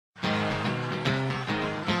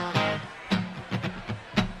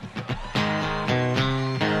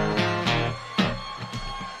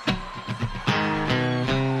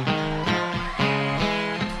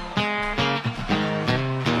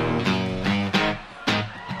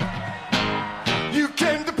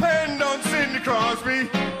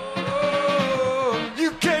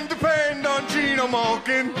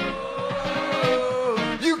Malkin.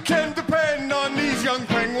 You can depend on these young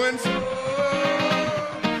penguins,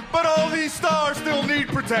 but all these stars still need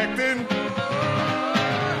protecting.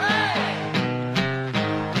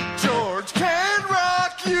 George can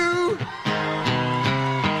rock you,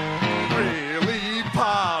 really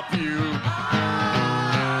pop you.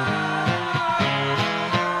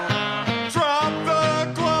 Drop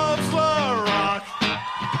the gloves, Laraque.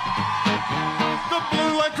 The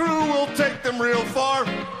Blue Line crew will take them real far.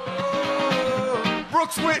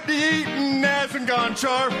 Brooks, Whitney, Eaton, Naz, and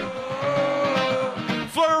Gonchar.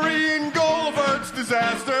 Flurry and goal averts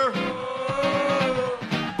disaster.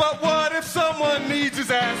 But what if someone needs his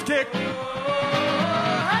ass kicked?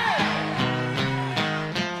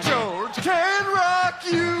 George can rock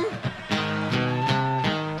you,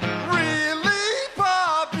 really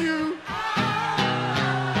pop you.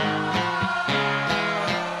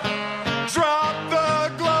 Drop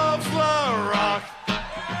the gloves, Laraque.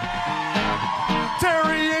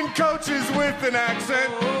 Terry and coaches with an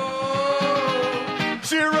accent.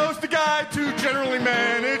 Shiro's the guy to generally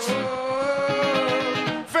manage.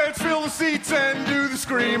 Fans fill the seats and do the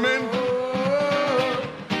screaming.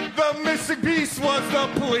 The missing piece was the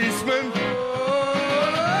policeman.